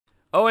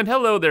Oh, and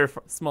hello there,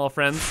 small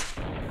friends.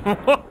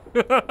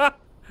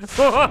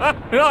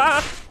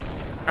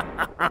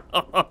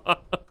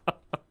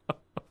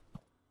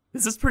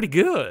 This is pretty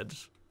good.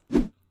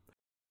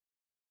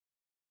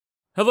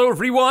 Hello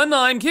everyone,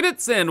 I'm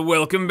Kibitz and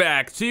welcome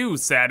back to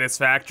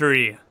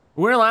Satisfactory.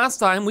 Where last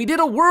time we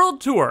did a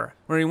world tour,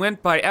 where we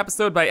went by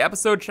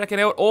episode checking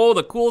out all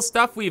the cool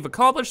stuff we've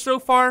accomplished so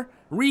far,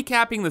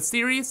 recapping the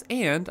series,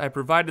 and I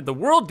provided the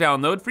world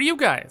download for you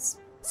guys.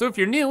 So if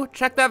you're new,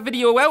 check that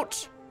video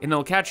out and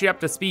it'll catch you up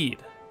to speed.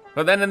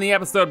 But then in the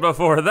episode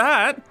before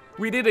that,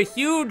 we did a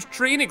huge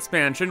train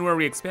expansion where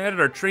we expanded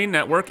our train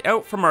network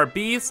out from our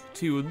base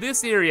to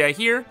this area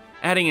here,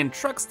 adding in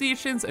truck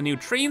stations, a new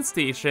train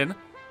station,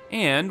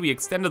 and we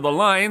extended the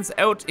lines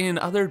out in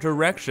other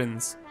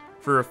directions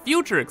for a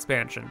future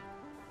expansion.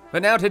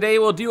 But now today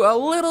we'll do a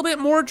little bit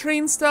more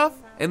train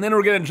stuff, and then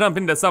we're gonna jump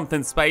into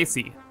something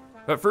spicy.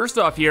 But first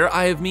off here,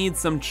 I have made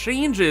some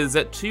changes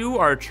to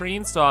our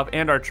train stop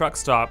and our truck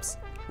stops.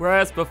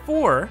 Whereas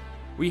before,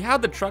 we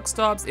had the truck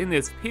stops in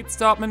this pit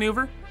stop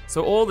maneuver,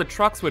 so all the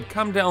trucks would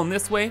come down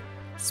this way,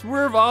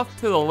 swerve off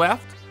to the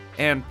left,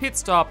 and pit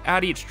stop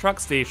at each truck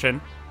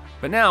station.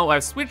 But now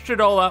I've switched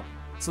it all up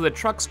so the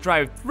trucks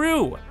drive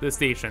through the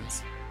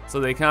stations. So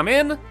they come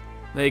in,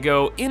 they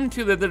go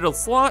into the little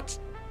slot,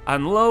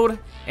 unload,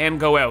 and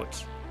go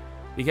out.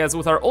 Because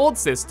with our old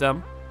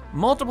system,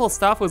 multiple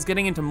stuff was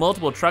getting into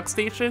multiple truck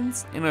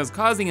stations and it was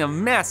causing a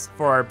mess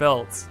for our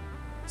builds.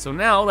 So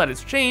now that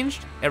it's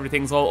changed,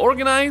 everything's all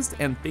organized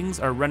and things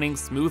are running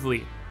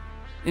smoothly.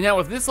 And now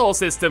with this whole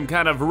system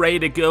kind of ready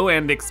to go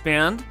and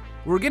expand,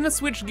 we're gonna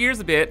switch gears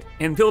a bit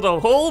and build a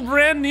whole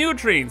brand new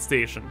train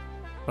station.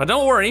 But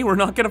don't worry, we're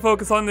not gonna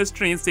focus on this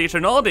train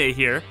station all day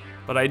here,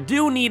 but I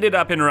do need it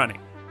up and running.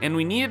 And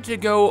we need it to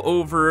go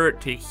over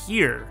to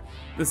here,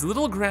 this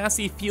little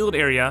grassy field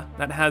area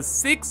that has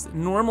 6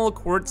 normal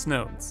quartz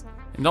nodes.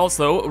 And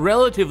also,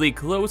 relatively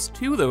close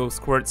to those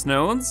quartz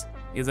nodes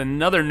is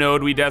another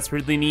node we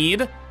desperately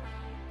need.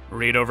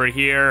 Right over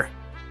here,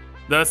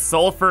 the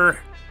sulfur.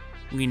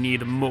 We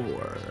need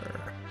more.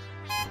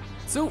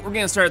 So we're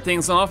gonna start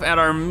things off at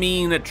our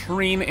main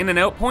train in and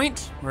out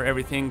point, where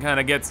everything kind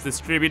of gets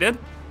distributed.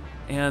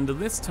 And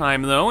this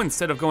time though,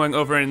 instead of going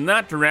over in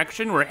that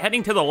direction, we're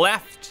heading to the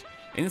left.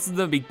 And this is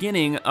the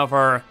beginning of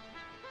our,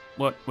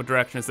 what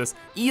direction is this?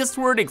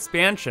 Eastward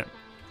expansion.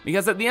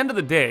 Because at the end of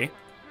the day,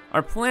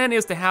 our plan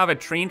is to have a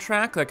train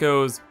track that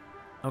goes,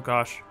 oh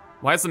gosh,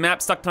 why is the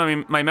map stuck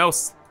to my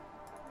mouse?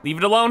 Leave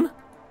it alone?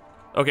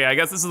 Okay, I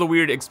guess this is a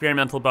weird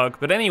experimental bug,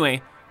 but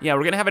anyway, yeah,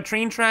 we're gonna have a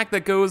train track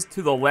that goes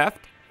to the left,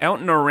 out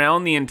and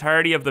around the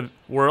entirety of the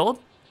world,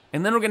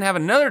 and then we're gonna have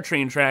another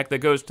train track that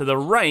goes to the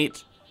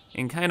right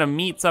and kind of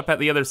meets up at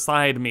the other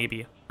side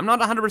maybe. I'm not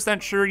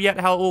 100% sure yet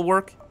how it will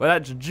work, but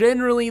that's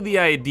generally the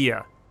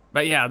idea.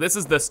 But yeah, this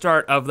is the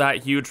start of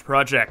that huge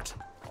project.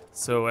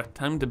 So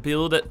time to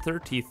build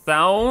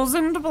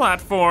 30,000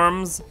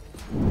 platforms.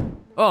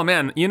 Oh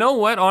man, you know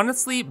what?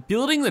 Honestly,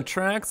 building the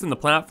tracks and the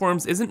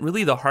platforms isn't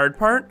really the hard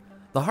part.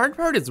 The hard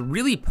part is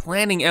really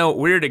planning out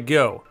where to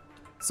go.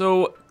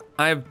 So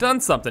I've done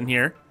something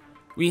here.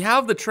 We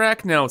have the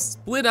track now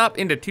split up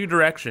into 2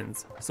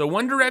 directions. So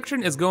one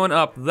direction is going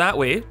up that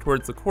way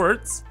towards the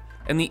quartz,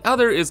 and the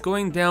other is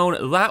going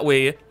down that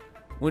way,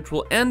 which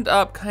will end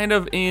up kind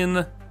of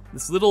in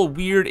this little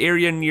weird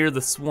area near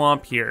the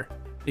swamp here.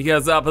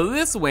 Because up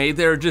this way,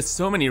 there are just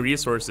so many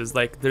resources.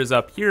 Like there's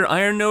up here,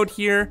 iron node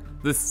here,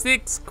 the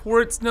 6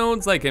 quartz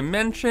nodes like I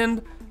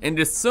mentioned, and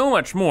just so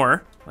much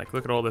more. Like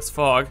look at all this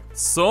fog,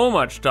 so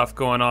much stuff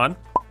going on.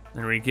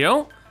 There we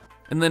go.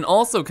 And then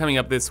also coming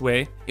up this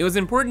way, it was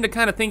important to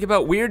kind of think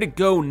about where to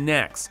go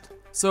next.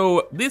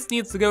 So this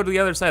needs to go to the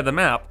other side of the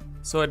map.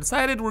 So I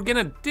decided we're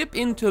gonna dip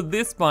into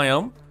this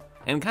biome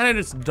and kind of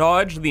just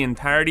dodge the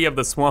entirety of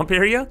the swamp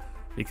area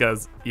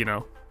because, you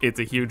know, it's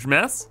a huge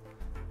mess.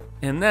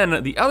 And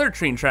then the other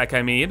train track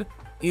I made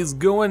is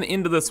going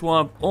into the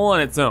swamp all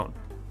on its own.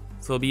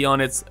 So it'll be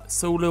on its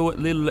solo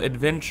little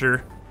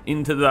adventure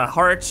into the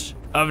heart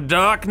of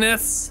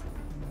darkness.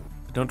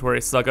 But don't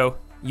worry, Sluggo,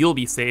 you'll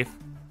be safe.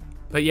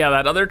 But yeah,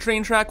 that other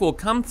train track will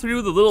come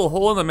through the little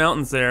hole in the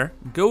mountains there,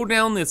 go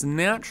down this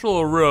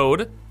natural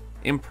road,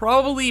 and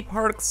probably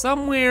park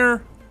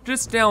somewhere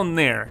just down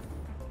there.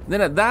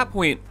 Then at that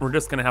point, we're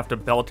just gonna have to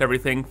belt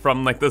everything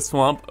from like the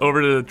swamp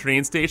over to the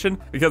train station,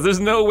 because there's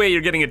no way you're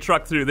getting a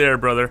truck through there,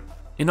 brother.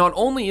 And not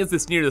only is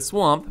this near the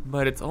swamp,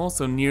 but it's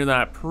also near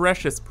that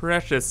precious,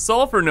 precious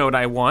sulfur node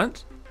I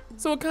want.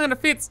 So it kind of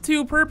fits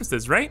 2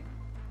 purposes, right?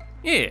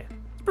 Yeah,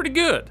 it's pretty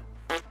good.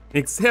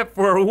 Except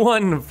for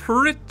one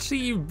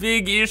pretty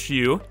big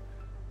issue,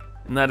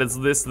 and that is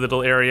this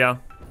little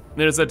area.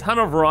 There's a ton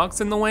of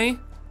rocks in the way,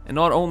 and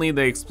not only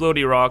the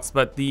explodey rocks,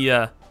 but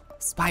the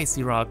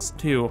spicy rocks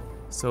too.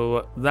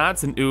 So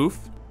that's an oof.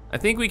 I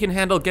think we can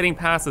handle getting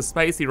past the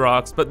spicy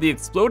rocks, but the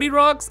explodey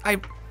rocks, I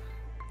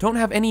don't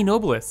have any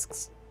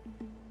nobelisks.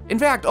 In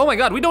fact, oh my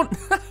god, we don't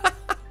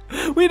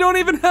we don't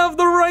even have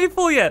the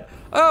rifle yet.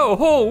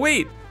 Oh,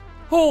 wait,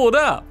 hold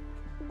up.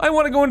 I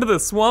want to go into the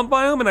swamp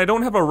biome and I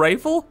don't have a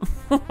rifle?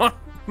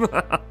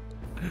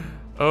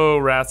 Oh,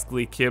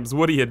 rascally Kibs,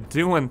 what are you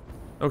doing?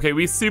 Okay,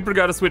 we super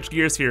gotta switch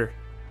gears here.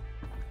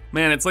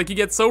 Man, it's like you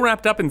get so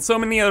wrapped up in so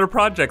many other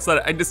projects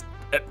that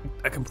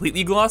I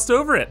completely glossed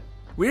over it.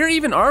 Where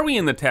even are we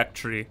in the tech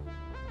tree?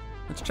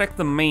 Let's check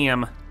the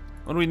MAM.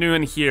 What are we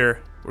doing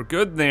here? We're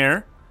good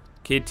there.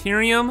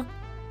 Caterium.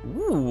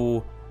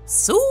 Ooh,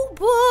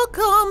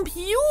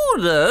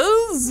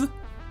 supercomputers.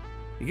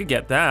 You could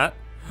get that.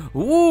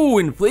 Ooh,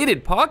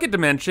 inflated pocket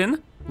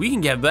dimension. We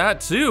can get that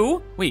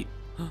too. Wait,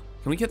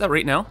 can we get that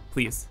right now?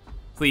 Please,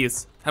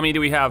 please. How many do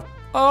we have?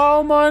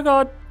 Oh my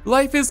God,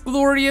 life is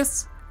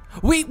glorious.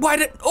 Wait, why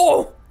did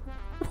I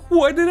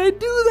do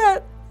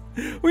that?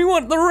 We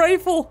want the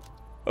rifle.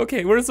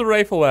 Okay, where's the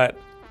rifle at?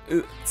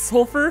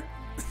 Sulfur?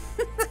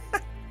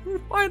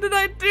 Why did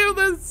I do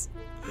this?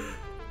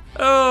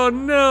 Oh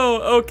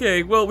no,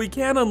 okay, well we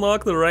can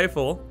unlock the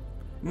rifle.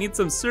 Need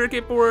some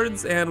circuit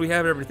boards and we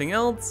have everything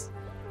else.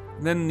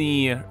 Then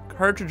the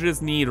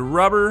cartridges need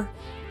rubber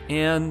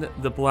and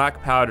the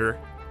black powder.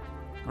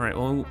 All right,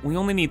 well we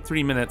only need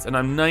 3 minutes and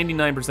I'm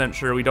 99%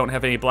 sure we don't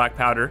have any black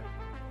powder.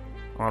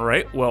 All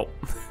right, well,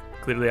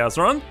 clearly I was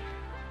wrong.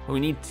 But we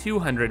need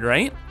 200,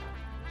 right?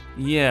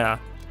 Yeah.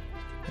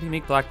 How do you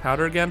make black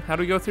powder again? How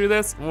do we go through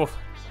this? Oof.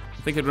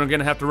 I think we're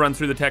gonna have to run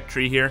through the tech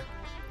tree here.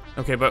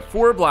 Okay, but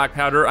for black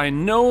powder, I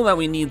know that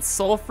we need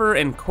sulfur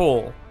and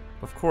coal.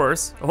 Of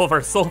course, all of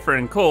our sulfur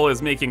and coal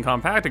is making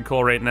compacted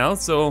coal right now,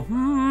 so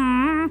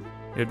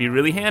it'd be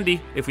really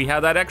handy if we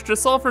had that extra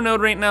sulfur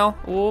node right now.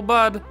 Oh,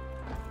 bud.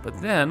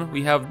 But then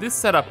we have this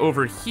setup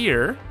over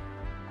here,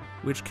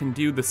 which can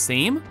do the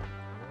same.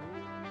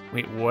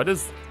 Wait, what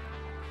is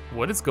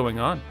going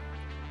on?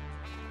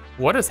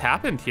 What has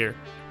happened here?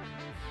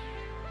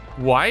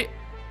 Why?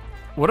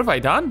 What have I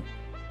done?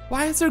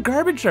 Why is there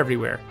garbage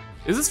everywhere?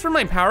 Is this from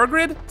my power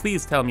grid?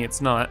 Please tell me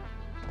it's not.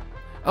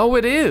 Oh,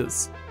 it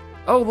is.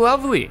 Oh,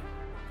 lovely.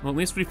 Well, at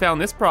least we found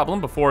this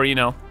problem before, you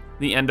know,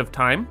 the end of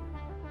time.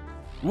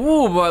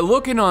 Ooh, but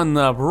looking on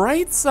the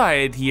bright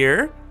side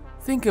here,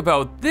 think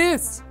about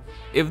this.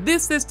 If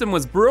this system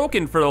was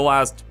broken for the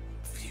last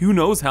who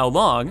knows how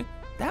long,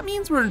 that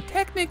means we're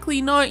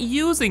technically not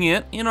using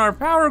it in our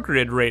power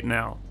grid right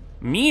now.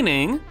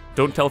 Meaning,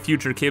 don't tell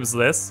future Kibs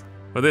this,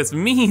 but this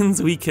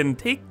means we can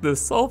take the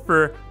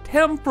sulfur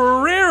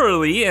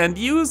temporarily and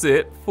use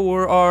it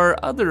for our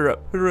other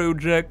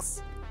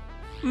projects.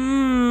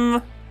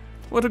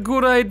 What a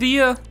good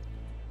idea.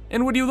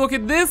 And would you look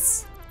at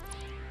this?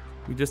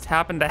 We just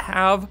happen to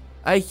have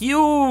a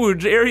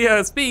huge area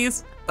of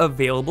space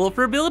available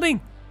for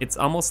building. It's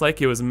almost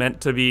like it was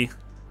meant to be.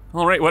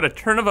 All right, what a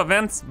turn of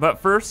events,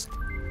 but first,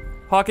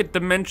 pocket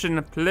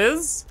dimension,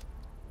 please.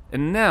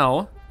 And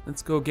now,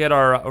 let's go get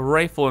our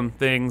rifle and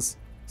things.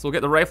 So we'll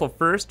get the rifle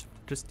first.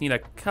 Just need a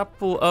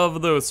couple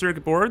of those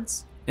circuit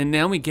boards. And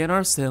now we get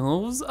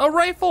ourselves a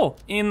rifle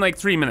in like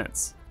 3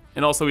 minutes.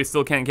 And also we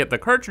still can't get the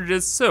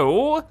cartridges,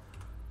 so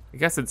I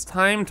guess it's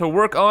time to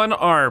work on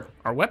our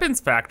weapons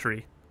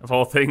factory, of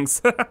all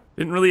things.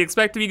 Didn't really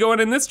expect to be going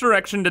in this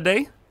direction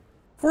today.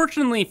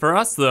 Fortunately for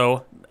us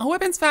though, a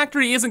weapons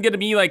factory isn't gonna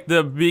be like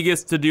the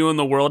biggest to do in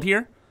the world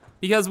here,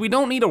 because we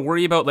don't need to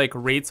worry about like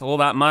rates all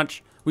that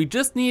much. We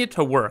just need it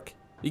to work.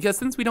 Because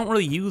since we don't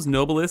really use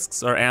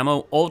nobelisks or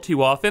ammo all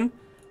too often,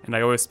 and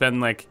I always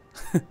spend like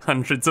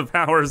hundreds of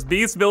hours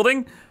beast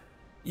building,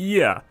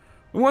 yeah,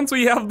 once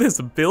we have this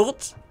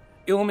built,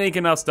 it'll make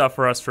enough stuff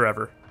for us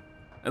forever.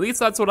 At least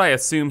that's what I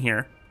assume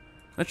here.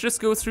 Let's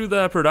just go through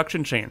the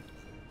production chain.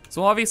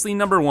 So obviously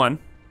number 1,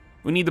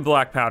 we need the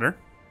black powder.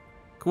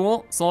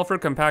 Cool, sulfur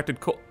compacted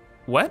coal.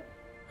 What?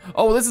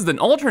 Oh, this is an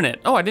alternate.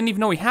 Oh, I didn't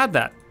even know we had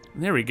that.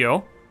 There we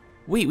go.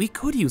 Wait, we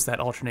could use that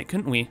alternate,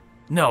 couldn't we?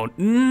 No,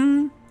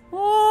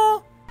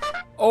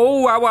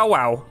 Oh, wow, wow,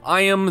 wow. I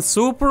am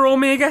super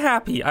omega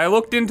happy I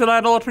looked into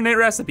that alternate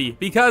recipe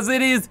because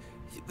it is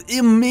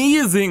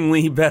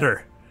amazingly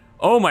better.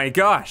 Oh my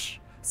gosh.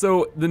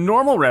 So the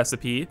normal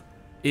recipe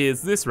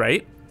is this,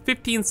 right?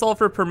 15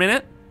 sulfur per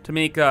minute to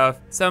make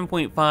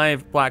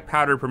 7.5 black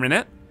powder per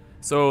minute.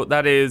 So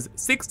that is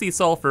 60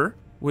 sulfur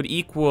would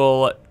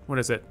equal, what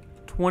is it?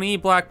 20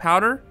 black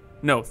powder?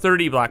 No,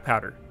 30 black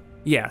powder.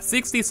 Yeah,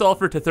 60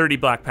 sulfur to 30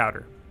 black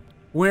powder.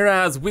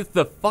 Whereas with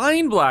the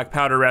fine black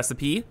powder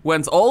recipe,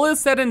 once all is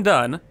said and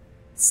done,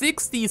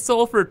 60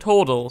 sulfur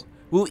total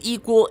will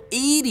equal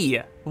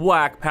 80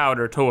 black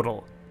powder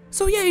total.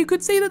 So yeah, you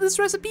could say that this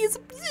recipe is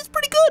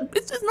pretty good.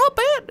 It's not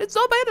bad. It's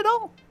not bad at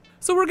all.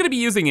 So we're gonna be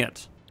using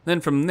it.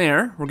 Then from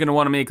there, we're gonna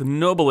wanna make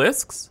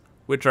nobelisks,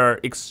 which are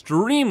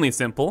extremely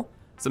simple.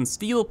 Some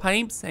steel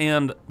pipes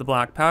and the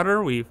black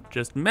powder we've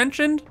just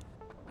mentioned.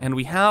 And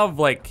we have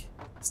like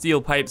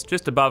steel pipes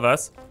just above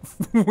us.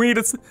 Wait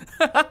a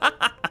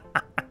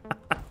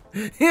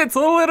It's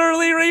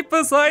literally right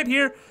beside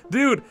here.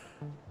 Dude,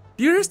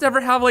 do you just ever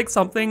have like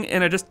something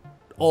and it just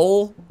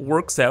all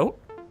works out?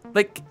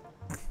 Like,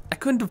 I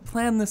couldn't have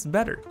planned this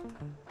better.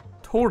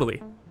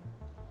 Totally.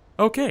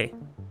 Okay,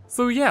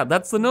 so yeah,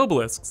 that's the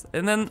nobelisks.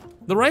 And then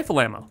the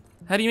rifle ammo.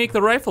 How do you make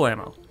the rifle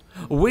ammo?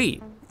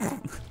 Wait,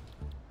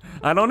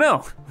 I don't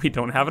know. We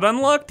don't have it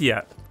unlocked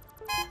yet.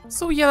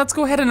 So yeah, let's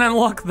go ahead and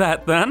unlock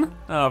that then.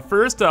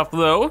 First off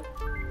though,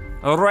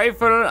 a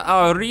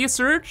rifle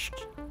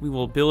researched. We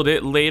will build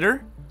it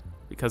later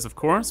because of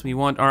course we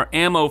want our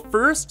ammo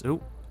first. Oh,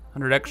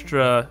 100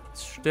 extra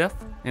stuff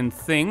and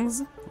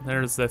things.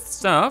 There's the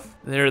stuff,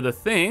 there are the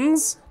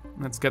things.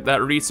 Let's get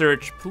that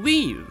research,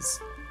 please.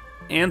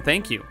 And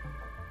thank you.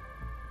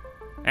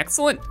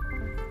 Excellent.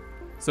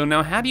 So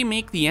now how do you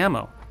make the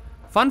ammo?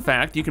 Fun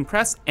fact, you can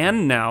press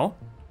N now,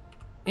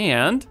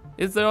 and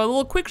is there a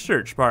little quick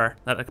search bar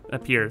that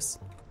appears.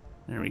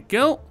 There we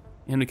go,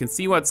 and we can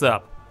see what's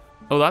up.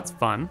 Oh, that's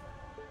fun.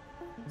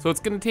 So it's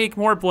gonna take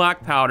more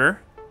black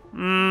powder.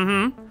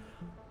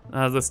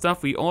 The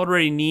stuff we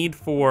already need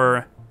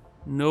for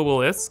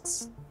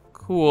nobelisks.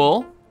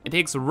 Cool. It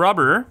takes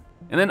rubber,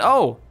 and then,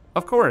 oh,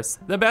 of course,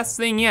 the best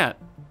thing yet,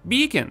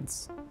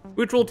 beacons,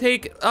 which will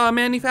take a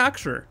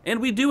manufacturer. And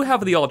we do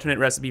have the alternate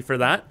recipe for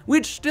that,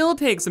 which still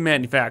takes a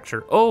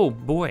manufacturer. Oh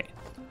boy.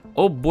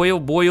 Oh boy, oh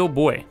boy, oh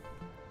boy.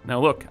 Now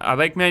look, I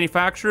like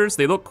manufacturers,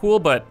 they look cool,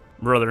 but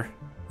brother,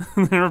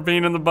 they're a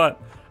pain in the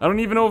butt. I don't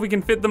even know if we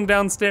can fit them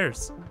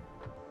downstairs.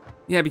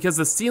 Yeah, because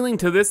the ceiling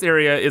to this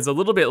area is a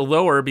little bit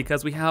lower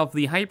because we have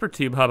the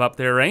hypertube hub up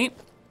there, right?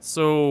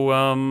 So,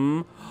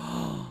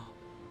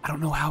 I don't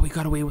know how we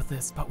got away with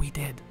this, but we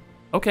did.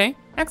 Okay,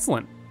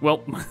 excellent.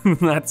 Well,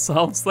 that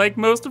solves like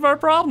most of our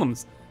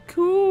problems.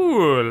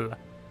 Cool.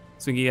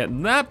 So we can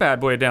get that bad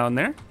boy down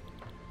there.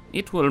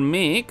 It will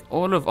make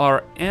all of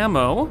our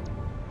ammo.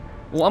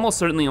 We'll almost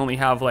certainly only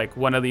have like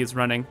one of these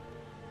running.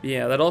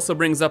 Yeah, that also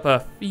brings up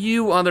a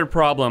few other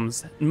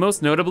problems.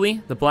 Most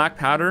notably, the black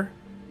powder.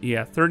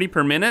 Yeah, 30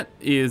 per minute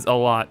is a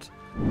lot.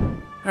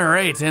 All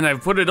right, and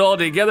I've put it all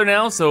together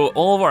now, so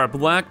all of our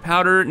black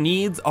powder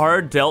needs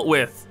are dealt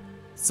with.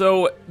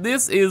 So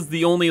this is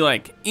the only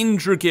like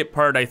intricate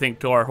part, I think,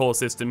 to our whole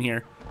system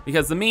here.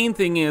 Because the main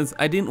thing is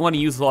I didn't want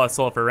to use a lot of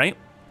sulfur, right?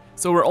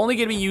 So we're only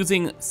gonna be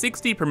using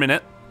 60 per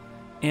minute,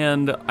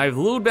 and I've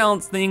load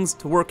balanced things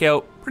to work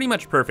out pretty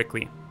much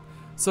perfectly.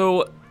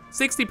 So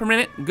 60 per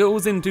minute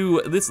goes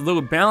into this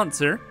load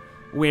balancer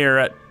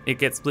where it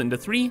gets split into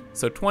 3,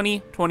 so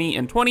 20, 20,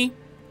 and 20.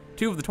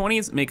 2 of the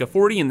 20s make a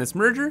 40 in this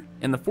merger,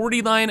 and the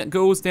 40 line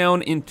goes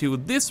down into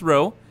this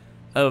row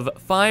of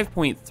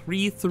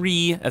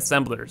 5.33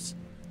 assemblers.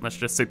 That's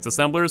just 6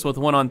 assemblers with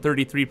one on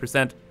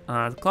 33%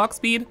 clock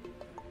speed.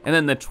 And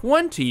then the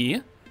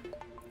 20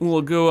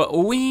 will go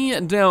way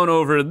down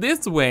over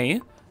this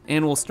way,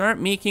 and we'll start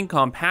making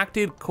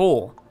compacted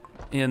coal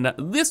in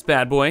this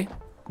bad boy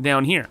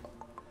down here.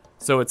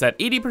 So it's at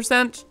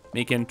 80%,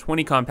 making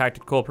 20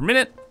 compacted coal per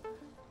minute,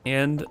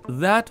 and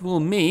that will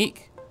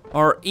make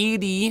our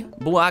 80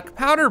 black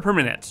powder per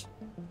minute,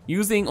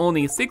 using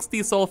only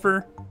 60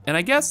 sulfur, and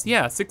I guess,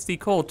 yeah, 60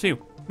 coal too.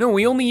 No,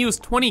 we only use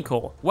 20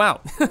 coal.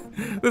 Wow,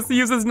 this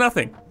uses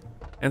nothing.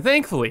 And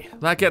thankfully,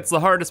 that gets the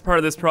hardest part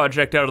of this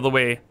project out of the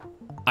way,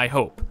 I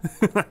hope.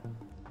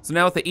 So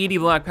now with the 80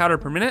 black powder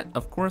per minute,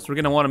 of course, we're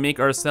gonna wanna make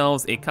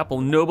ourselves a couple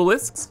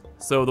nobelisks,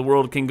 so the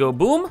world can go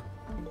boom.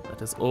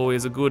 That is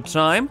always a good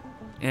time.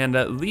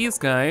 And these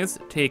guys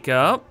take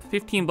up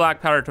 15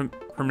 black powder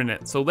per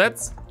minute. So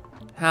let's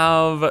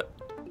have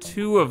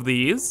 2 of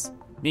these,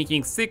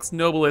 making 6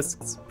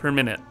 nobelisks per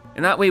minute.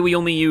 And that way we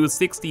only use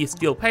 60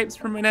 steel pipes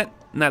per minute,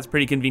 and that's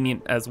pretty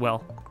convenient as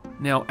well.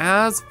 Now,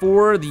 as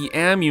for the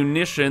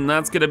ammunition,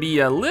 that's gonna be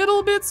a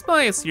little bit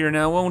spicier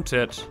now, won't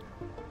it?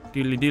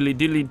 Doodly doodly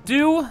doodly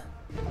doo.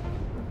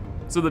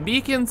 So the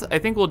beacons, I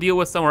think we'll deal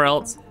with somewhere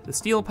else. The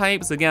steel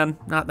pipes, again,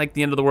 not like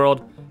the end of the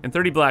world, and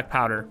 30 black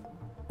powder.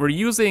 We're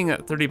using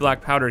 30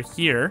 black powder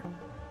here,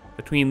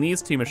 between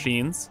these 2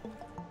 machines,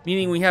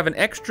 meaning we have an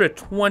extra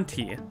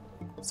 20.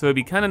 So it'd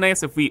be kind of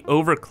nice if we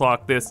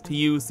overclock this to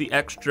use the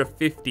extra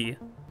 50.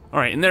 All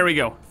right, and there we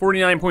go,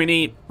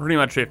 49.8, pretty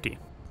much 50.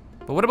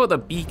 But what about the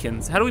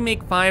beacons? How do we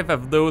make 5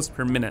 of those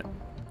per minute?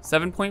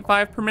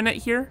 7.5 per minute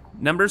here?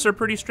 Numbers are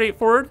pretty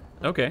straightforward.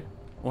 Okay,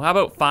 well how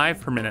about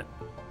 5 per minute?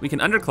 We can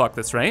underclock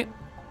this, right?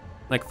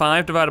 Like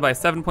 5 divided by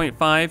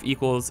 7.5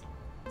 equals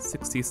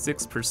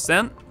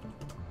 66%.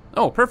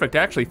 Oh, perfect,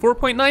 actually,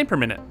 4.9 per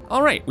minute.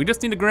 All right, we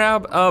just need to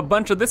grab a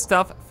bunch of this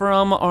stuff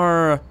from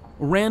our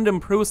random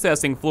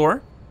processing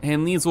floor,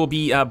 and these will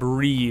be a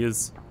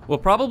breeze. We'll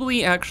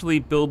probably actually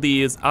build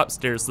these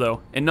upstairs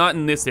though, and not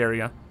in this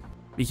area.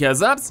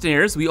 Because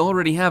upstairs, we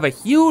already have a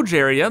huge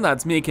area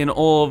that's making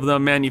all of the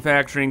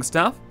manufacturing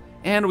stuff,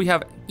 and we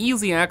have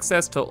easy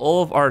access to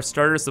all of our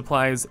starter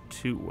supplies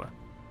too.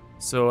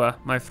 So,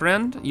 my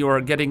friend, you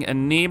are getting a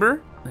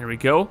neighbor. There we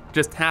go.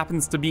 Just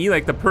happens to be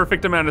like the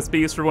perfect amount of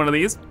space for one of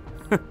these.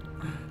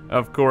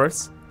 Of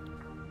course.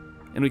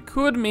 And we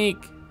could make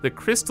the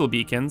crystal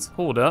beacons.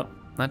 Hold up.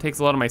 That takes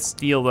a lot of my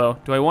steel though.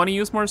 Do I want to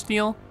use more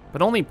steel?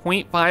 But only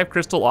 0.5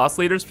 crystal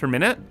oscillators per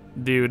minute?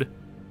 Dude,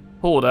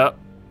 hold up.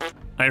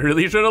 I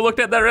really should have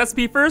looked at that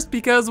recipe first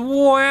because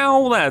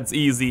wow, that's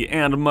easy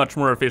and much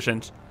more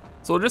efficient.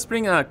 So we'll just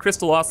bring a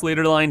crystal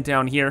oscillator line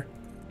down here,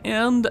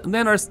 and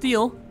then our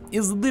steel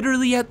is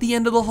literally at the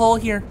end of the hall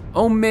here.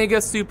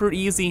 Omega super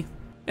easy.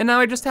 And now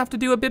I just have to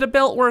do a bit of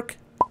belt work.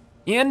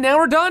 And now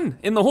we're done,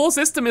 and the whole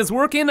system is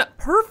working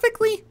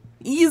perfectly.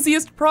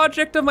 Easiest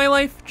project of my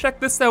life. Check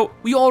this out.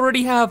 We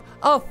already have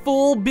a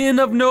full bin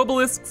of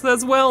Nobelisks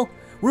as well.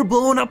 We're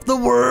blowing up the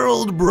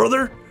world,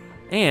 brother.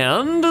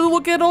 And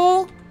look at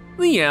all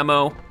the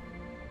ammo.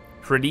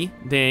 Pretty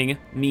dang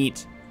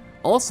neat.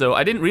 Also,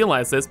 I didn't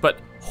realize this, but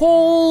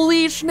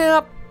holy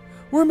snap,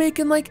 we're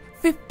making like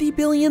 50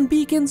 billion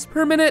beacons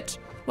per minute,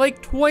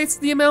 like twice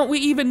the amount we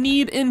even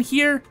need in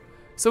here.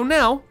 So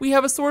now we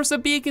have a source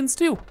of beacons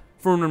too,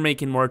 for when we're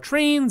making more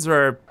trains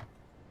or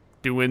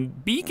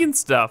doing beacon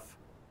stuff.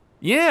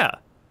 Yeah.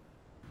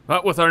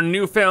 But with our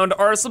newfound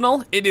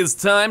arsenal, it is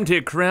time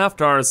to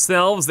craft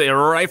ourselves a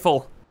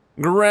rifle.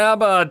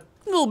 Grab a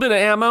little bit of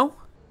ammo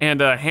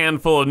and a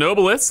handful of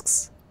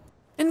Nobelisks,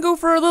 and go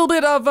for a little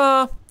bit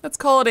of, let's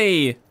call it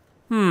a,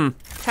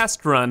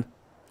 test run.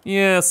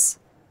 Yes,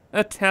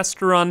 a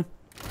test run.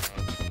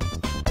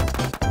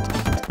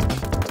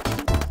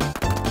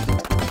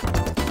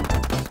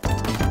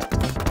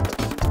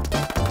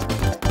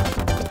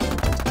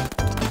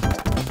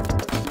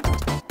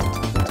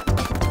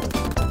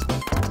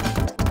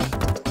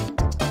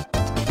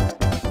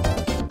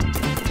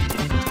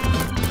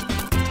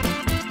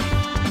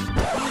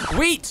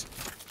 Wait!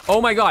 Oh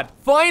my god,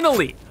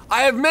 finally!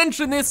 I have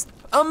mentioned this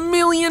a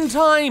million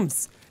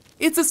times!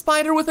 It's a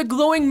spider with a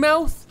glowing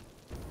mouth.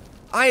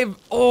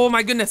 Oh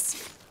my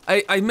goodness.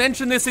 I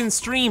mentioned this in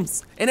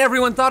streams and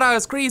everyone thought I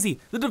was crazy.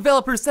 The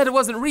developers said it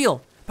wasn't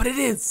real, but it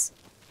is.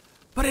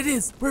 But it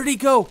is, where'd he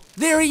go?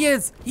 There he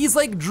is, he's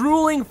like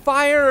drooling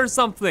fire or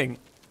something.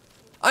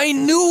 I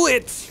knew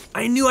it!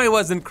 I knew I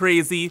wasn't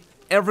crazy.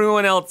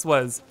 Everyone else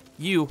was.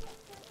 You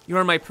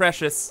are my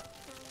precious.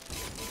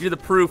 You're the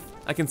proof.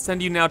 I can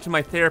send you now to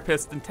my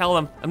therapist and tell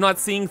him I'm not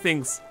seeing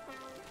things.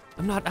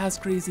 I'm not as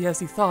crazy as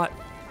he thought.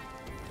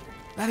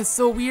 That is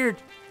so weird.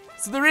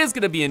 So there is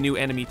gonna be a new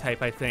enemy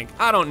type, I think.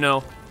 I don't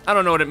know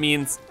what it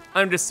means.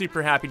 I'm just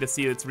super happy to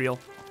see it's real.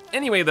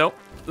 Anyway though,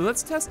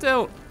 let's test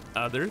out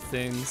other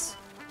things.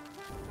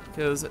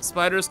 Because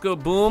spiders go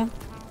boom.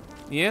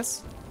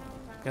 Yes,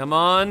 come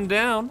on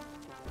down.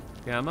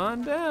 Come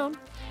on down.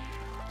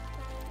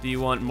 Do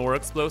you want more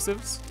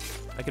explosives?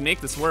 I can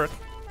make this work.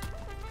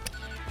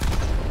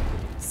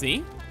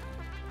 See?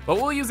 But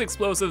we'll use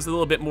explosives a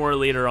little bit more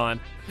later on.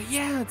 But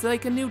yeah, it's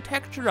like a new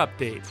texture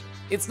update.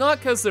 It's not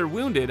because they're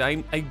wounded, I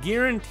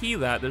guarantee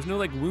that. There's no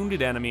like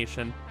wounded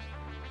animation.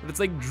 But it's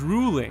like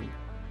drooling.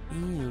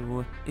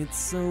 Ew, it's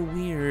so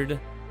weird.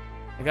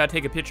 I gotta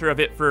take a picture of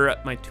it for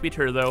my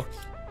Twitter though.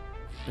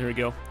 There we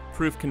go,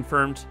 proof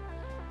confirmed.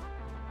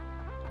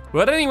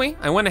 But anyway,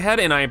 I went ahead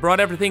and I brought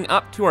everything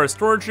up to our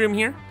storage room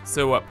here.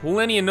 So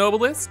plenty of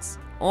Nobelisks,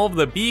 all of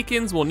the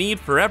beacons we'll need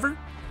forever,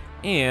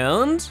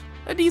 and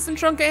a decent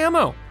chunk of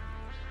ammo.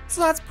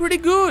 So that's pretty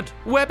good.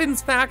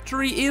 Weapons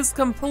factory is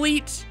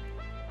complete.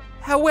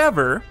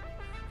 However,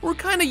 we're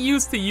kind of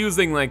used to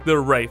using like the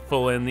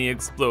rifle and the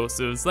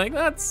explosives. Like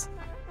that's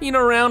been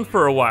around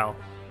for a while.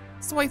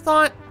 So I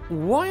thought,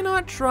 why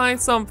not try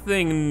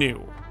something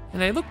new?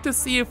 And I looked to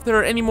see if there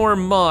are any more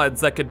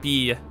mods that could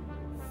be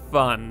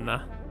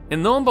fun.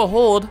 And lo and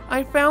behold,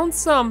 I found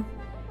some.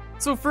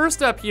 So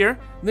first up here,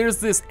 there's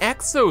this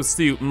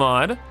Exosuit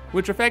mod,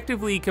 which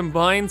effectively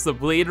combines the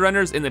Blade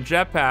Runners and the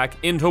Jetpack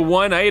into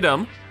one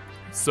item.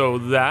 So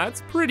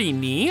that's pretty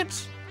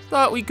neat.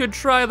 Thought we could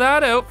try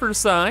that out for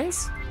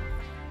size.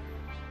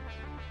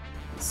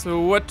 So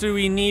what do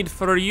we need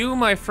for you,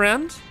 my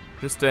friend?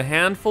 Just a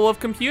handful of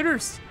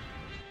computers.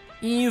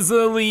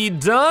 Easily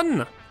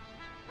done.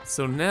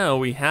 So now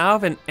we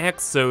have an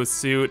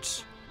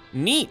Exosuit.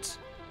 Neat.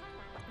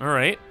 All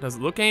right, does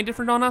it look any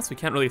different on us? We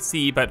can't really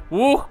see, but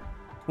whoa,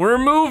 we're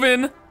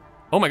moving.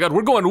 Oh my God,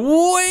 we're going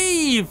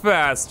way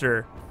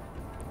faster.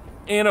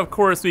 And of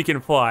course we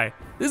can fly.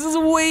 This is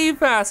way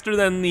faster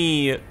than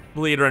the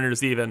Blade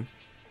Runners even.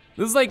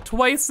 This is like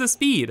twice the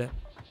speed.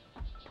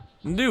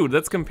 Dude,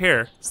 let's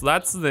compare. So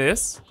that's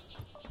this.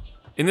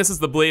 And this is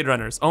the Blade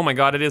Runners. Oh my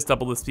God, it is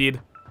double the speed.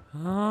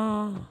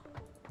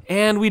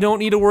 And we don't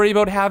need to worry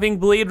about having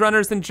Blade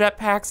Runners and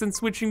Jetpacks and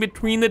switching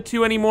between the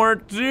two anymore.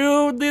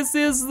 Dude, this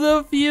is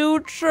the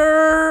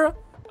future.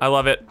 I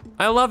love it,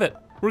 I love it.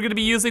 We're gonna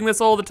be using this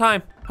all the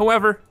time.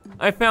 However,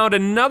 I found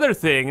another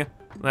thing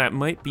that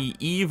might be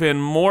even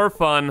more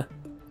fun.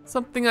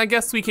 Something I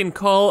guess we can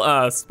call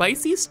a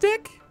spicy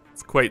stick?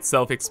 It's quite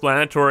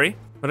self-explanatory,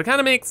 but it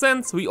kind of makes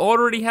sense. We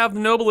already have the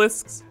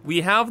Nobelisks,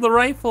 we have the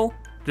rifle.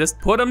 Just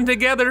put them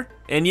together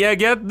and you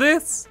get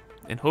this.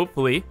 And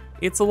hopefully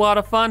it's a lot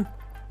of fun.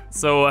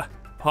 So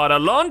pot a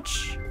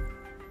launch,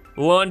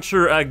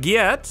 launcher a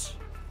get.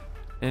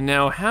 And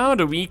now how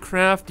do we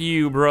craft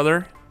you,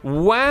 brother?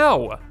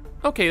 Wow.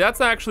 Okay,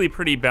 that's actually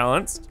pretty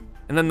balanced.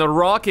 And then the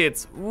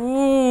rockets,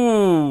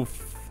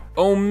 oof,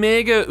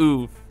 omega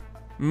oof.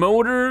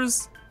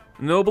 Motors,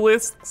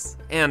 Nobelisks,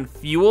 and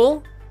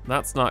fuel.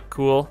 That's not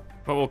cool,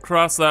 but we'll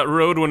cross that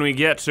road when we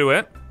get to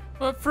it.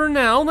 But for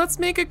now, let's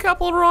make a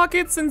couple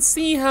rockets and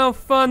see how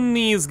fun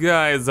these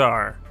guys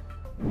are.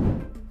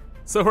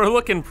 So we're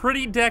looking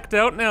pretty decked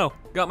out now.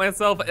 Got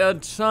myself a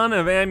ton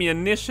of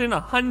ammunition,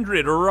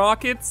 100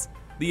 rockets,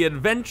 the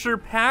adventure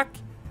pack,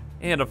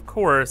 and of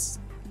course,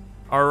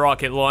 our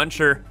rocket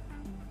launcher,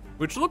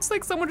 which looks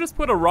like someone just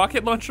put a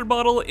rocket launcher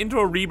bottle into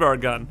a rebar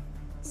gun.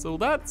 So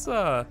that's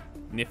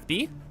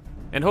nifty.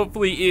 And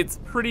hopefully it's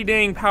pretty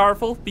dang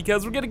powerful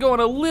because we're gonna go on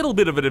a little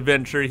bit of an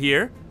adventure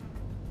here.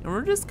 And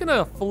we're just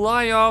gonna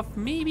fly off,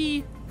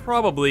 maybe,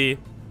 probably,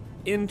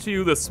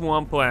 into the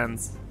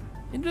swamplands.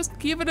 And just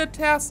give it a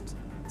test.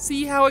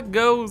 See how it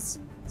goes.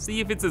 See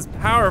if it's as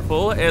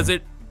powerful as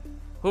it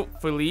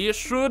hopefully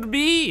should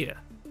be.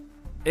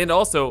 And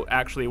also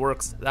actually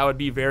works. That would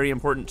be very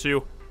important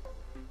too.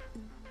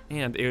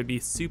 And it would be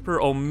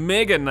super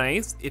omega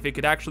nice if it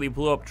could actually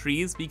blow up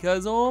trees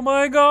because oh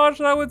my gosh,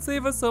 that would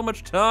save us so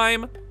much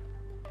time.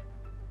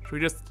 Should we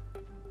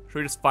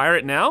just fire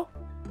it now?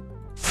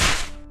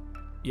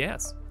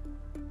 Yes.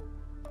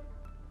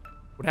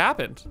 What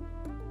happened?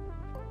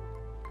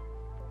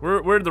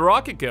 Where'd the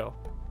rocket go?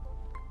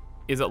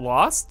 Is it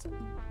lost?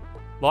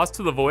 Lost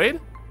to the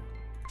void?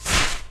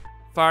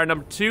 Fire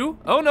number 2.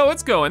 Oh no,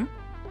 it's going.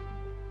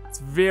 It's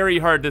very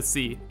hard to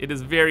see. It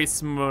is very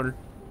small.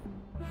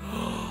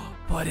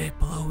 But it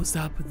blows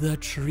up the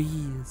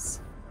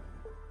trees.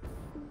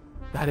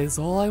 That is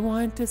all I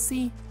wanted to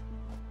see.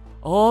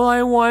 All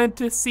I wanted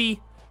to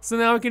see. So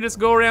now we can just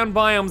go around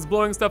biomes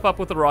blowing stuff up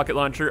with a rocket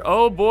launcher.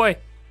 Oh boy.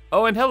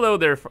 Oh, and hello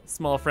there,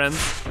 small friends.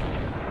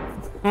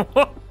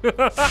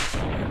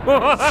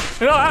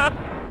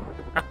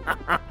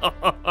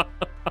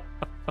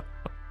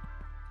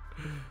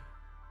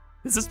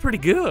 This is pretty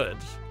good.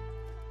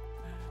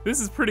 This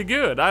is pretty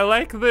good. I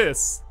like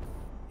this.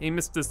 Hey,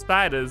 Mr.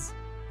 Spiders.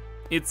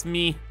 It's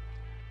me,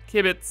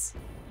 Kibitz.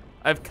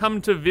 I've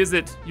come to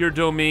visit your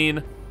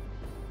domain.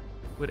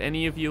 Would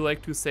any of you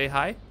like to say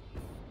hi?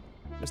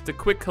 Just a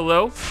quick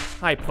hello.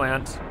 Hi,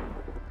 plant.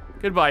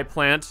 Goodbye,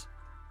 plant.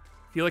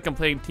 I feel like I'm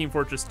playing Team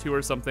Fortress 2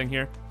 or something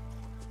here.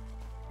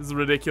 This is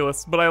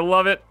ridiculous, but I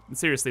love it. And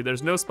seriously,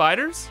 there's no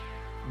spiders?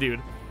 Dude,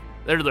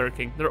 they're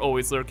lurking. They're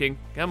always lurking.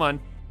 Come on.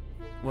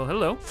 Well,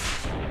 hello.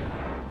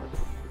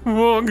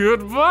 Well,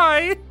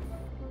 goodbye.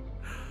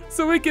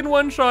 So we can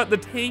one-shot the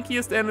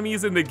tankiest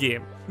enemies in the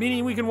game,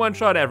 meaning we can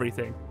one-shot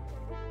everything.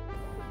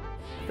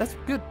 That's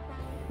good.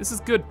 This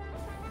is good.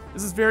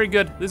 This is very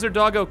good. Lizard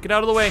doggo, get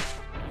out of the way.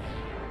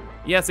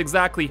 Yes,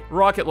 exactly.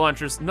 Rocket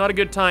launchers, not a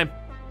good time.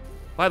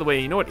 By the way,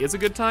 you know what is a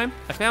good time?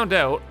 I found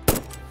out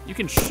you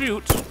can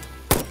shoot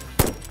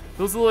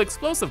those little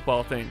explosive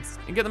ball things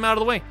and get them out of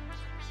the way.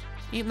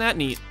 Ain't that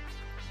neat?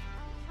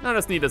 Not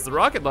as neat as the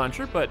rocket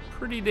launcher, but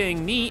pretty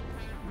dang neat.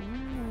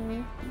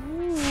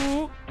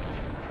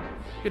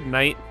 Good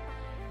night.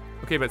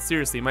 Okay, but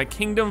seriously, my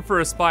kingdom for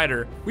a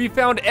spider. We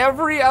found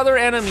every other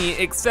enemy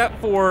except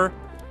for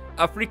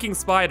a freaking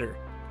spider.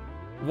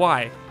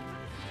 Why?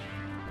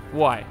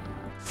 Why?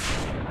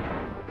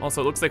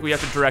 Also, it looks like we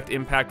have to direct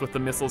impact with the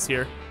missiles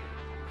here.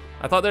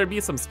 I thought there'd be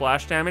some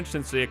splash damage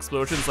since the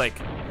explosion's like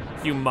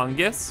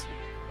humongous.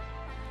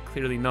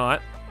 Clearly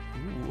not.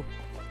 Ooh.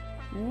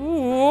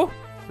 Ooh.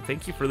 But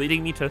thank you for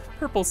leading me to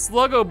Purple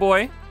Sluggo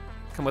Boy.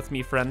 Come with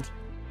me, friend.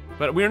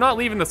 But we're not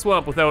leaving the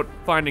swamp without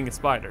finding a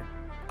spider.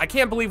 I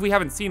can't believe we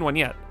haven't seen one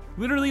yet.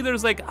 Literally,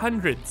 there's like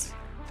hundreds,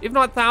 if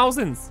not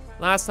thousands,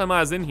 last time I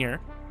was in here.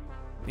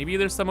 Maybe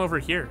there's some over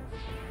here.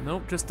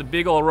 Nope, just a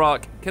big ol'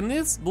 rock. Can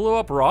this blow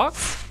up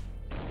rocks?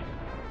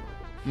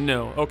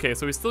 No, okay,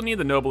 so we still need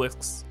the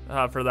Nobelisks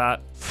for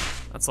that.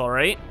 That's all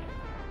right.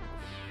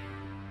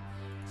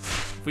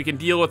 If we can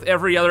deal with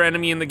every other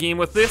enemy in the game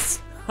with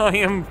this, I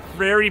am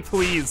very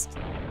pleased.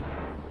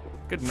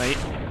 Good night,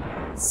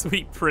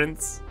 sweet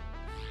prince.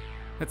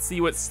 Let's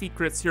see what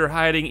secrets you're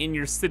hiding in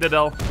your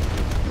citadel.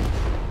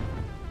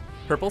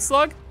 Purple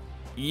slug?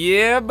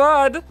 Yeah,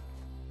 bud.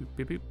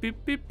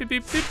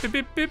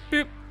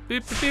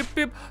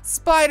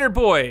 Spider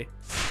boy,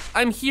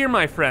 I'm here,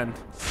 my friend.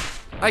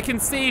 I can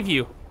save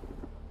you.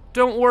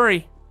 Don't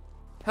worry.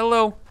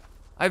 Hello,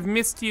 I've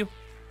missed you.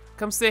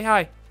 Come say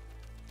hi.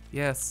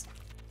 Yes,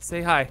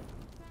 say hi.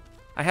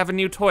 I have a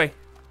new toy.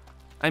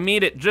 I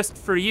made it just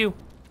for you.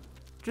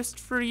 Just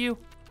for you.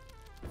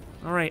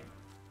 All right.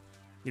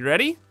 You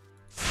ready?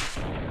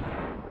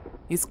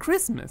 It's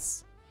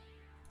Christmas.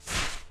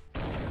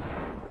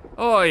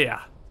 Oh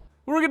yeah.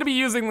 We're gonna be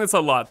using this a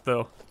lot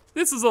though.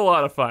 This is a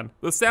lot of fun.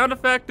 The sound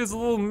effect is a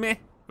little meh,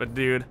 but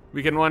dude,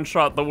 we can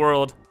one-shot the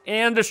world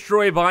and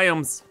destroy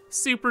biomes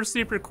super,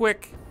 super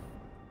quick.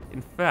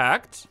 In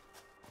fact,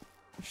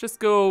 let's just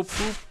go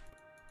boop,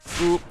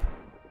 boop.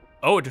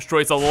 Oh, it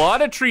destroys a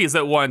lot of trees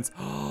at once.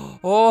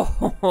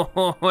 Oh,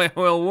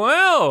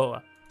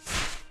 well.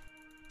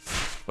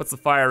 What's the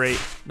fire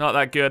rate? Not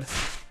that good.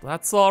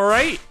 That's all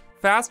right.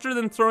 Faster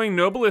than throwing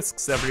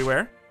Nobelisks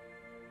everywhere.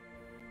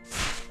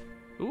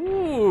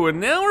 Ooh, and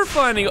now we're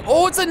finding,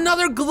 oh, it's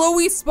another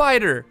glowy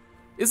spider.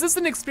 Is this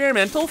an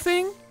experimental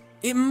thing?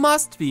 It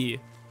must be.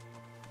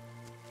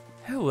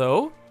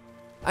 Hello.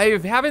 I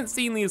haven't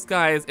seen these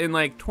guys in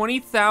like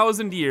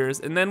 20,000 years,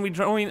 and then we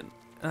join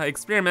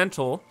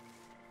experimental,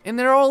 and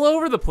they're all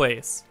over the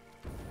place.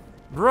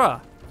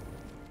 Bruh,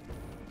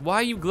 why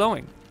are you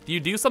glowing? Do you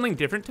do something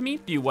different to me?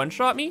 Do you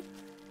one-shot me?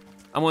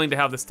 I'm willing to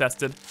have this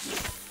tested.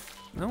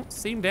 No,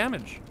 same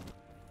damage.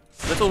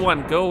 Little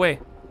one, go away.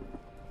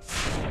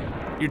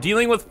 You're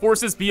dealing with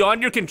forces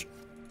beyond your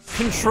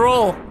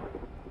control.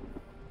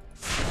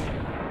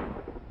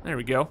 There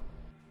we go.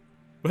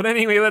 But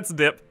anyway, let's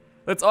dip.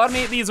 Let's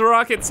automate these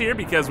rockets here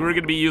because we're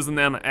gonna be using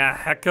them a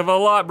heck of a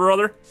lot,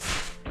 brother.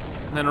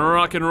 And then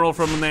rock and roll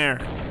from there.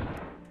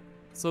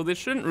 So this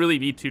shouldn't really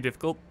be too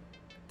difficult,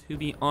 to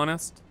be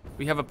honest.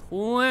 We have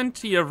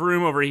plenty of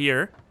room over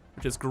here,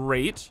 which is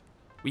great.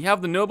 We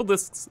have the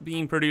Nobelisks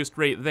being produced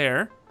right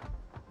there,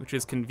 which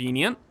is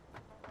convenient.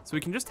 So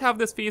we can just have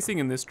this facing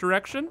in this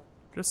direction,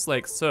 just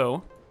like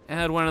so.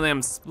 Add one of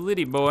them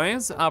splitty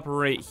boys up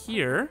right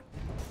here.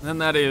 And then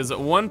that is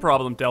one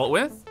problem dealt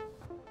with.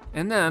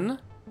 And then,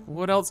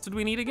 what else did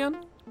we need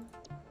again?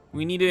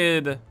 We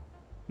needed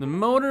the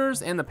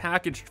motors and the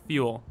packaged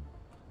fuel.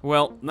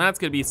 Well, that's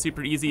gonna be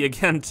super easy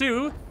again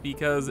too,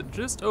 because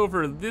just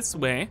over this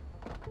way,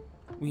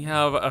 we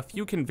have a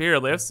few conveyor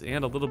lifts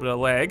and a little bit of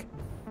lag.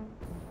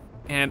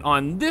 And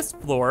on this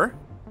floor,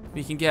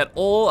 we can get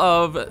all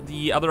of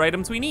the other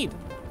items we need,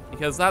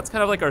 because that's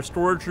kind of like our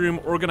storage room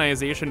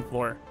organization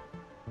floor.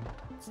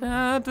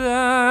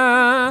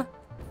 Ta-da!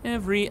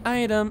 Every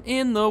item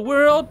in the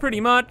world,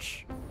 pretty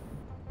much.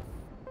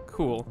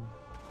 Cool.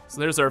 So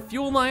there's our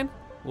fuel line.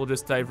 We'll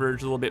just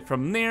diverge a little bit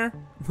from there.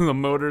 The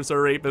motors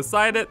are right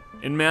beside it.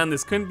 And man,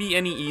 this couldn't be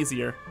any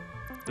easier.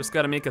 Just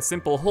gotta make a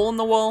simple hole in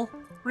the wall,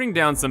 bring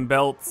down some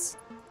belts,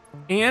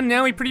 and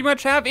now we pretty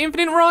much have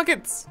infinite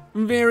rockets.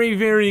 Very,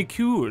 very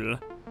cool.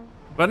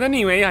 But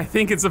anyway, I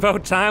think it's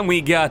about time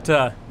we got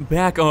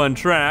back on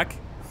track.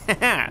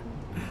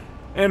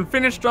 And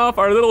finished off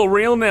our little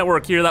rail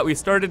network here that we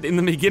started in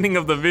the beginning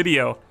of the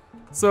video.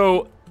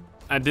 So,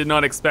 I did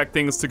not expect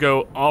things to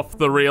go off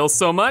the rails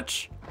so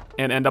much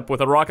and end up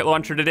with a rocket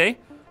launcher today.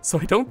 So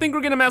I don't think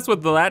we're gonna mess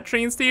with that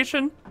train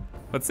station.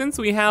 But since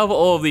we have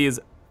all of these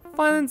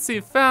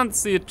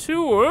fancy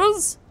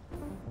tours,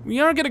 we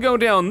are gonna go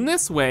down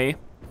this way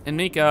and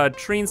make a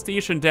train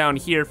station down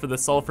here for the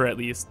sulfur at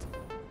least.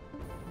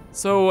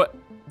 So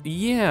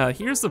yeah,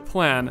 here's the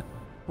plan.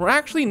 We're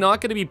actually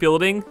not gonna be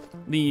building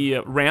the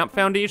ramp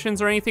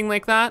foundations or anything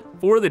like that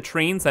for the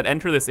trains that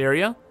enter this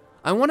area.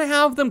 I wanna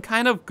have them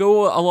kind of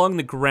go along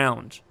the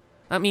ground.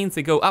 That means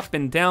they go up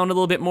and down a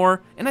little bit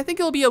more, and I think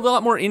it'll be a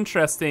lot more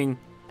interesting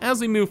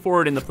as we move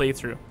forward in the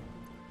playthrough.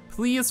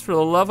 Please, for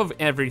the love of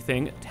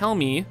everything, tell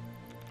me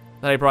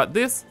that I brought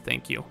this.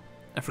 Thank you.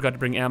 I forgot to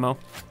bring ammo.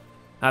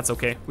 That's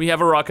okay, we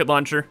have a rocket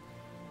launcher.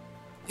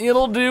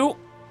 It'll do.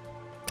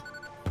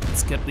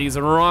 Let's get these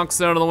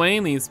rocks out of the way,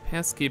 these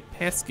pesky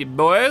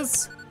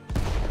boys.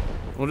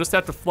 We'll just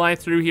have to fly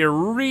through here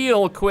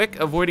real quick,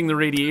 avoiding the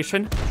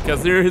radiation,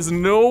 because there is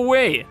no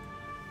way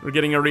we're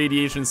getting a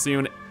radiation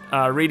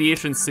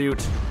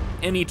suit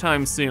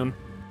anytime soon.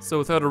 So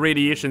without a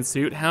radiation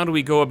suit, how do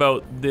we go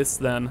about this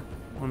then?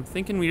 Well, I'm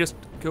thinking we just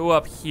go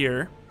up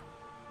here,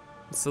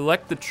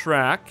 select the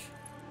track,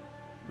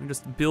 and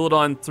just build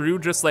on through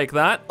just like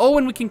that. Oh,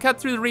 and we can cut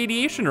through the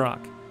radiation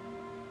rock.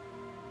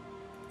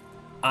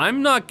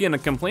 I'm not gonna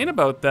complain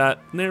about that.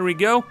 There we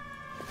go.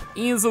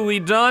 Easily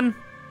done.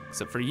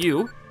 Except for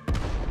you.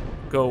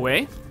 Go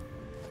away.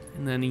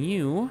 And then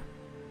you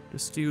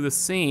just do the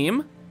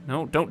same.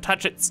 No, don't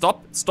touch it.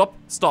 Stop, stop,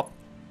 stop.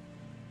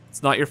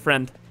 It's not your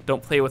friend.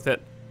 Don't play with it.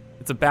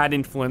 It's a bad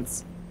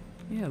influence.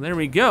 Yeah, there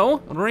we go.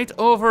 Right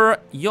over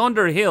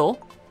yonder hill.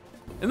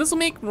 And this will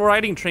make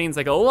riding trains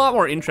like a lot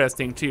more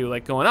interesting too.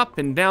 Like going up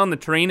and down the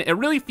train. It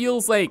really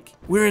feels like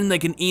we're in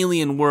like an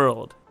alien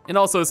world. And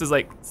also this is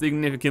like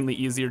significantly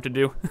easier to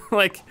do.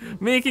 Like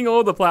making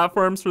all the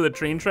platforms for the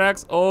train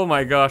tracks, oh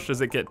my gosh, does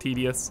it get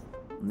tedious.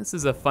 And this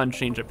is a fun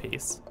change of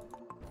pace.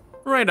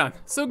 Right on,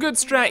 so good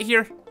strat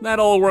here. That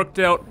all worked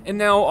out. And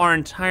now our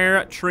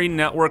entire train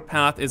network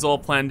path is all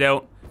planned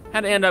out.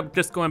 Had to end up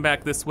just going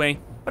back this way,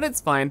 but it's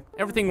fine.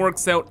 Everything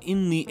works out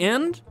in the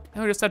end.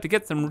 Now we just have to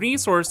get some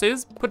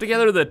resources, put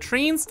together the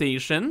train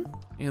station,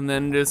 and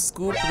then just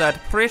scoop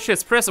that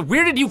precious.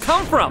 Where did you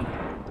come from?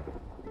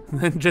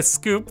 Then just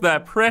scoop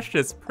that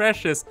precious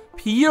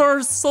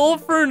pure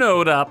sulfur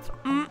node up.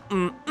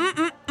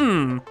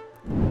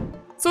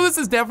 So this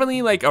is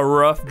definitely like a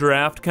rough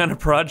draft kind of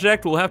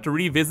project. We'll have to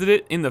revisit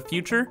it in the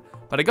future.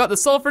 But I got the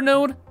sulfur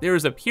node,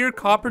 there's a pure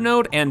copper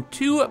node, and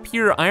 2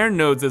 pure iron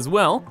nodes as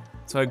well.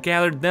 So I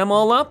gathered them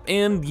all up,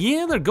 and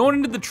yeah, they're going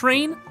into the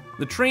train.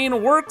 The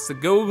train works,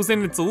 it goes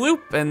in its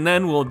loop, and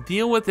then we'll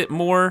deal with it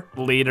more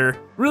later.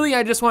 Really,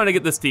 I just wanted to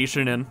get the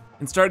station in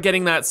and start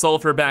getting that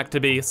sulfur back to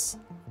base.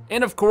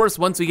 And of course,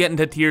 once we get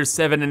into tiers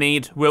 7 and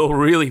 8, we'll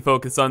really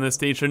focus on this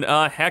station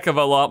a heck of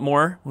a lot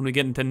more when we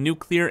get into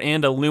nuclear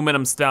and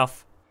aluminum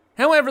stuff.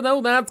 However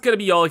though, that's gonna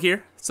be all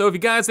here. So if you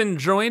guys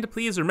enjoyed,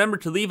 please remember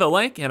to leave a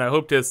like, and I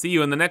hope to see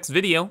you in the next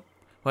video.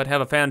 But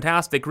have a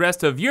fantastic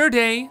rest of your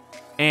day,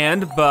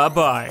 and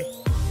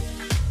bye-bye.